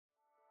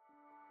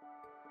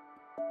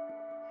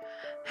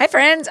Hi,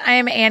 friends. I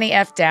am Annie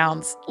F.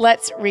 Downs.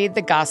 Let's read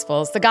the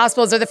Gospels. The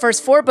Gospels are the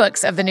first 4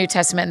 books of the New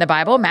Testament in the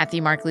Bible: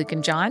 Matthew, Mark, Luke,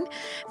 and John.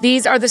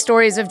 These are the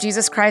stories of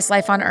Jesus Christ's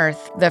life on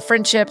earth, the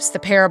friendships, the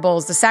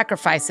parables, the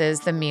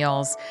sacrifices, the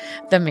meals,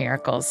 the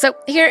miracles. So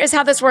here is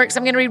how this works.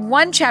 I'm going to read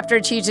one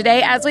chapter to you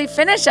today as we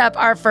finish up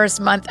our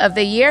first month of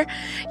the year.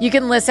 You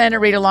can listen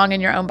or read along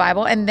in your own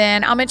Bible, and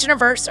then I'll mention a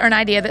verse or an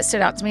idea that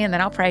stood out to me, and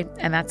then I'll pray,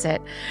 and that's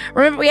it.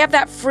 Remember, we have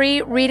that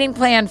free reading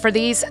plan for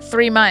these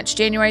 3 months,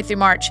 January through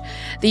March,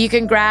 that you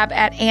can grab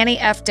at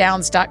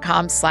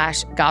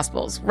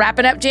anniefdowns.com/gospels.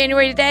 Wrapping up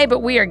January today, but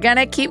we are going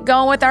to keep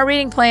going with our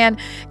reading plan,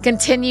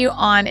 continue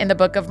on in the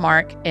book of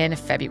Mark in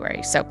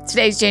February. So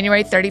today's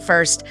January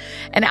 31st,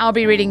 and I'll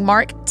be reading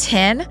Mark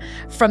 10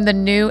 from the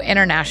New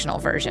International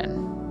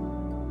Version.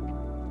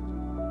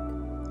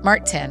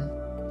 Mark 10.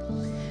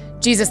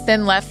 Jesus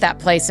then left that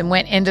place and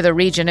went into the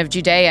region of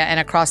Judea and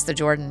across the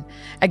Jordan.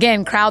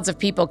 Again, crowds of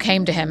people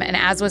came to him, and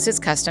as was his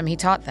custom, he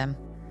taught them.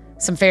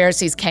 Some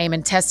Pharisees came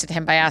and tested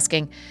him by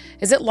asking,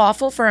 "Is it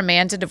lawful for a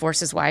man to divorce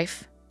his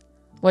wife?"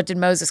 "What did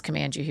Moses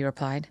command you?" he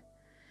replied.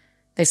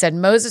 They said,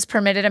 "Moses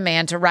permitted a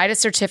man to write a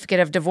certificate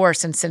of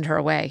divorce and send her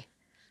away."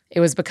 "It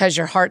was because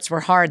your hearts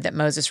were hard that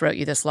Moses wrote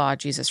you this law,"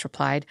 Jesus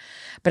replied.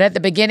 "But at the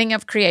beginning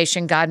of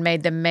creation, God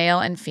made them male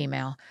and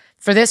female.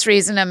 For this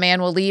reason, a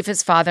man will leave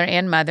his father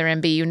and mother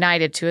and be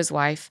united to his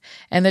wife,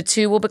 and the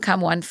two will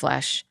become one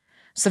flesh.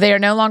 So they are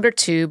no longer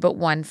two, but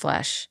one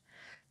flesh.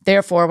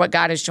 Therefore, what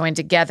God has joined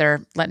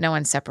together, let no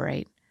one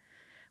separate."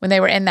 When they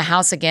were in the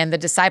house again, the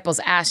disciples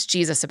asked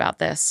Jesus about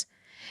this.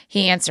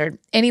 He answered,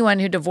 "Anyone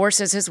who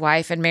divorces his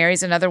wife and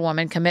marries another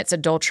woman commits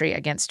adultery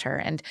against her.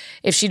 And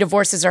if she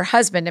divorces her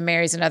husband and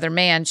marries another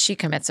man, she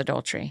commits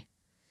adultery."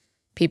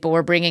 People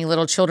were bringing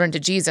little children to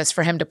Jesus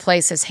for him to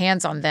place his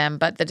hands on them,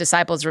 but the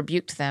disciples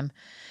rebuked them.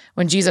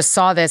 When Jesus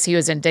saw this, he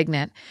was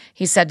indignant.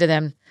 He said to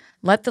them,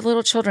 "Let the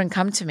little children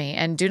come to me,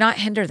 and do not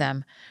hinder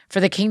them, for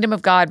the kingdom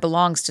of God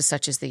belongs to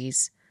such as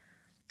these.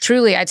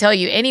 Truly, I tell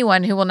you,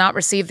 anyone who will not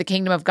receive the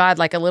kingdom of God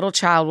like a little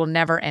child will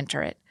never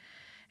enter it."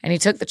 And he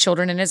took the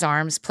children in his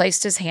arms,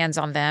 placed his hands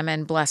on them,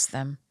 and blessed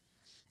them.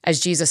 As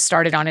Jesus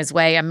started on his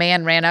way, a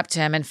man ran up to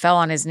him and fell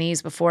on his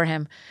knees before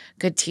him.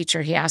 "Good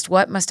teacher," he asked,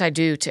 "what must I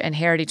do to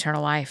inherit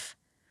eternal life?"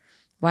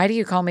 "Why do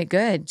you call me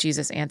good?"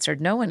 Jesus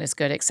answered. "No one is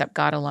good except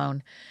God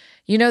alone.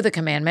 You know the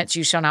commandments: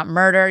 you shall not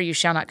murder, you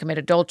shall not commit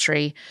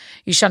adultery,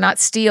 you shall not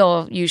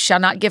steal, you shall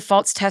not give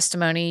false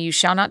testimony, you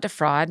shall not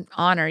defraud,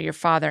 honor your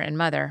father and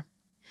mother."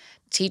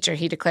 "Teacher,"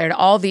 he declared,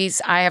 "all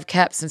these I have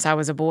kept since I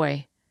was a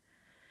boy."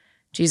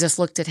 Jesus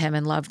looked at him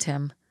and loved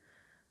him.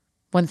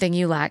 "One thing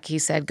you lack," he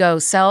said. "Go,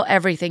 sell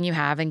everything you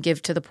have and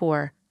give to the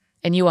poor,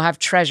 and you will have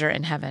treasure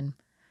in heaven.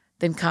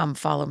 Then come,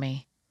 follow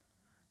me."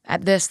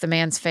 At this, the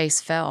man's face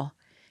fell.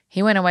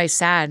 He went away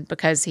sad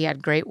because he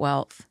had great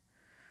wealth.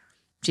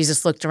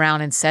 Jesus looked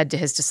around and said to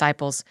his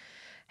disciples,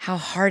 "How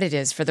hard it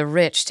is for the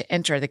rich to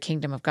enter the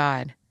kingdom of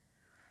God."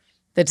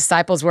 The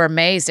disciples were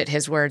amazed at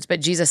his words,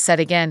 but Jesus said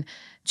again,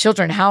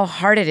 "Children, how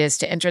hard it is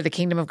to enter the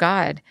kingdom of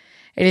God.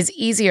 It is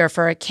easier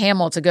for a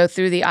camel to go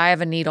through the eye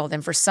of a needle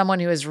than for someone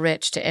who is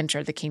rich to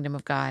enter the kingdom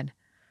of God."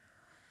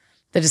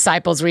 The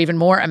disciples were even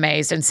more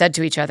amazed and said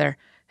to each other,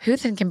 "Who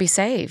then can be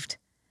saved?"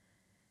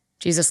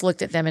 Jesus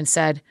looked at them and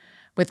said,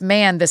 "With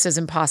man this is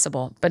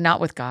impossible, but not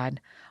with God.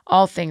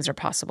 All things are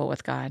possible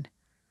with God."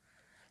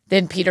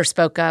 Then Peter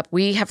spoke up,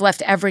 "We have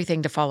left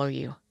everything to follow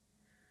you."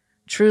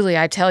 "Truly,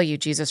 I tell you,"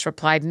 Jesus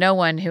replied, "no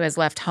one who has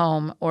left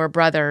home or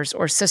brothers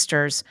or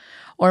sisters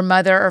or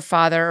mother or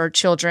father or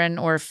children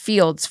or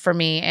fields for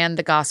me and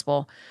the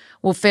gospel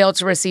will fail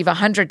to receive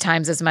 100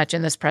 times as much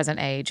in this present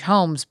age: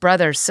 homes,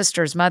 brothers,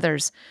 sisters,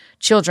 mothers,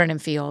 children,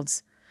 and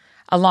fields,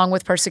 along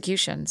with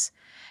persecutions,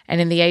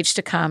 and in the age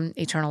to come,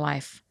 eternal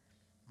life.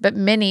 But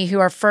many who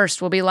are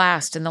first will be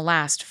last, and the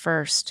last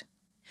first."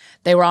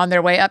 They were on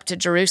their way up to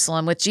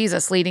Jerusalem with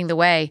Jesus leading the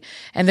way,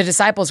 and the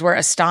disciples were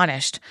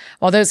astonished,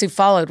 while those who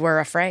followed were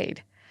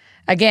afraid.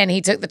 Again,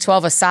 he took the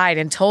 12 aside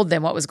and told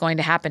them what was going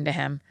to happen to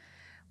him.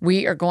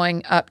 "We are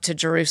going up to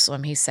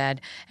Jerusalem," he said,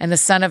 "and the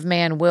Son of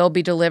Man will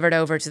be delivered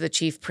over to the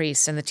chief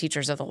priests and the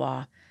teachers of the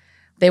law.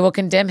 They will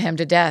condemn him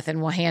to death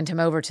and will hand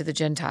him over to the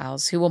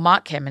Gentiles, who will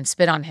mock him and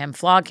spit on him,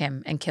 flog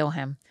him, and kill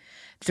him.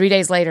 3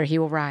 days later he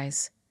will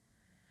rise."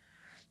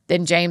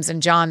 Then James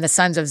and John, the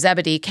sons of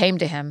Zebedee, came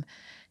to him.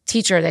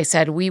 "Teacher," they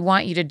said, "we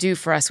want you to do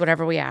for us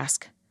whatever we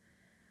ask."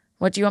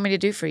 "What do you want me to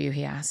do for you?"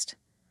 he asked.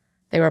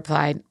 They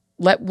replied,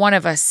 "Let one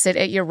of us sit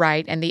at your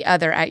right and the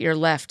other at your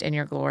left in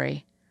your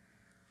glory."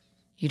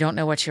 "You don't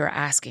know what you are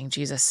asking,"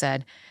 Jesus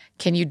said.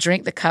 "Can you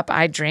drink the cup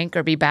I drink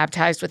or be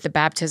baptized with the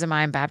baptism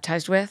I am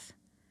baptized with?"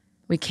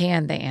 "We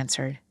can," they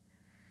answered.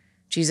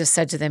 Jesus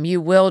said to them,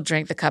 "You will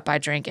drink the cup I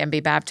drink and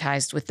be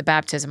baptized with the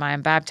baptism I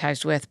am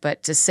baptized with,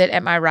 but to sit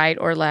at my right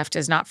or left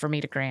is not for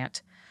me to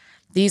grant.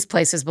 These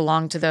places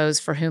belong to those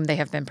for whom they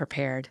have been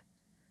prepared."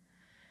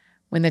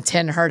 When the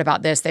 10 heard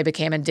about this, they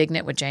became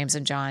indignant with James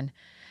and John.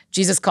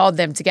 Jesus called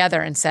them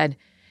together and said,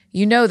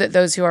 "You know that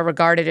those who are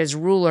regarded as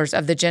rulers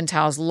of the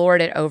Gentiles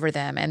lord it over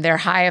them, and their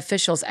high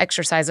officials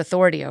exercise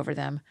authority over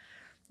them.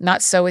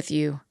 Not so with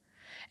you.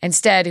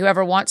 Instead,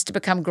 whoever wants to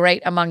become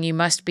great among you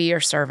must be your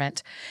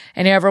servant,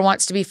 and whoever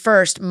wants to be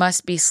first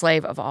must be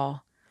slave of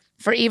all.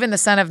 For even the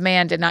Son of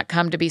Man did not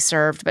come to be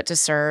served, but to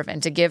serve,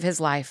 and to give his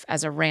life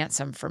as a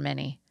ransom for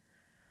many."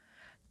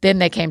 Then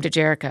they came to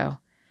Jericho.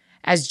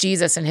 As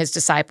Jesus and his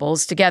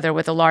disciples, together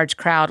with a large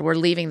crowd, were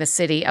leaving the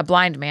city, a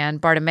blind man,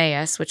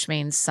 Bartimaeus, which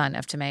means son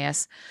of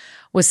Timaeus,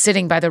 was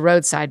sitting by the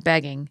roadside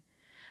begging.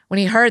 When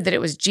he heard that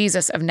it was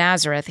Jesus of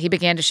Nazareth, he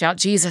began to shout,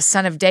 "Jesus,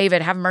 Son of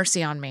David, have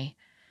mercy on me."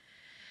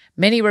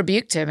 Many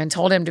rebuked him and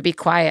told him to be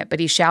quiet, but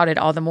he shouted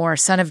all the more,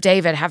 "Son of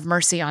David, have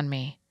mercy on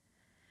me."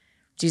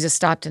 Jesus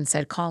stopped and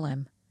said, "Call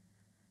him."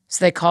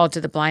 So they called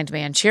to the blind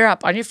man, "Cheer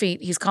up, on your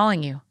feet, he's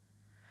calling you."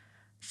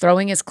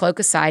 Throwing his cloak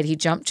aside, he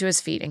jumped to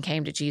his feet and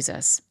came to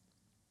Jesus.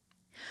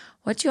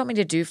 "What do you want me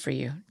to do for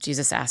you?"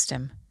 Jesus asked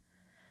him.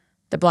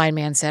 The blind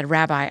man said,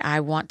 "Rabbi, I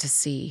want to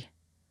see."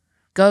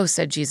 "Go,"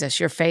 said Jesus,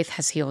 "your faith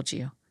has healed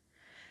you."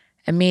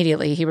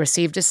 Immediately he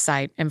received his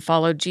sight and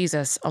followed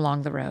Jesus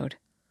along the road.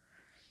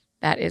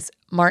 That is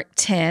Mark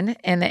 10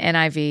 in the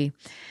NIV.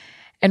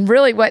 And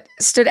really what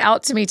stood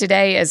out to me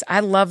today is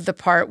I love the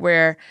part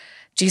where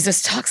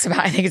Jesus talks about,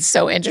 I think it's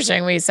so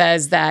interesting when he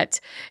says that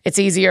it's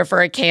easier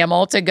for a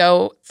camel to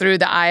go through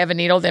the eye of a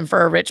needle than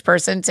for a rich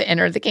person to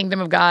enter the kingdom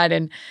of God.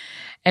 And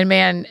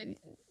man,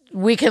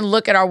 we can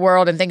look at our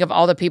world and think of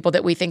all the people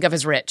that we think of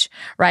as rich,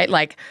 right?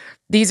 Like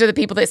these are the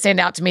people that stand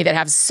out to me that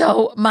have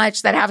so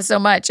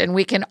much. And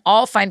we can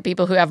all find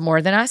people who have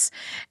more than us,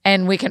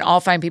 and we can all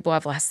find people who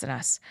have less than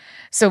us.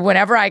 So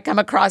whenever I come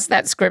across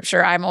that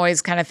scripture, I'm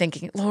always kind of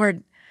thinking,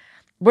 Lord,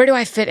 where do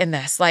I fit in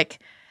this? Like,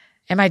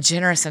 am I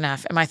generous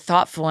enough? Am I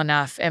thoughtful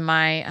enough? Am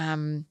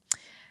I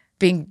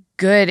being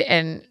good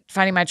and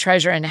finding my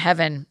treasure in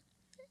heaven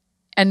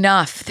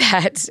enough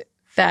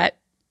that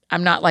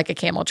I'm not like a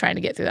camel trying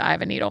to get through the eye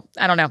of a needle?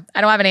 I don't know.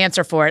 I don't have an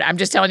answer for it. I'm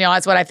just telling y'all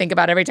that's what I think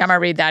about every time I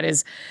read that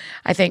is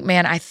I think,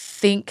 man, I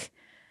think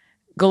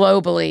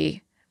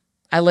globally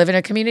I live in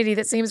a community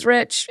that seems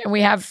rich and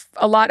we have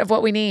a lot of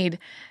what we need.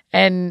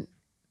 And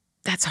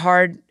that's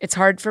hard. It's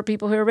hard for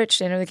people who are rich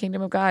to enter the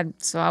kingdom of God.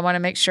 So I want to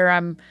make sure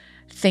I'm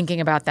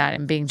thinking about that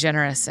and being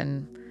generous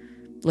and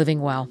living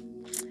well,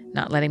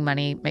 not letting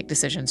money make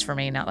decisions for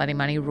me, not letting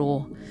money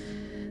rule.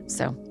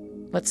 So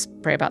let's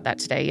pray about that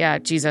today. Yeah,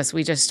 Jesus,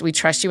 we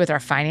trust you with our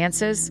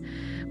finances.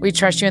 We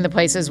trust you in the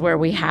places where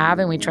we have,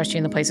 and we trust you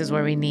in the places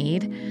where we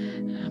need.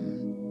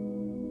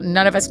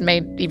 None of us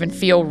may even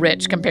feel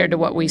rich compared to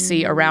what we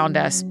see around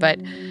us, but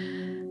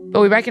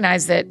we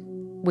recognize that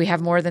we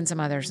have more than some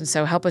others. And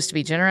so help us to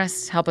be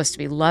generous, help us to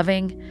be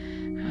loving.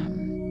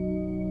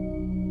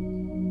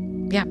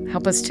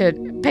 Help us to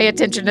pay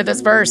attention to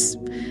this verse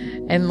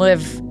and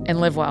live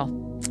well.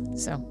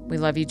 So we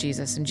love you,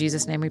 Jesus. In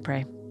Jesus' name we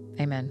pray.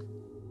 Amen.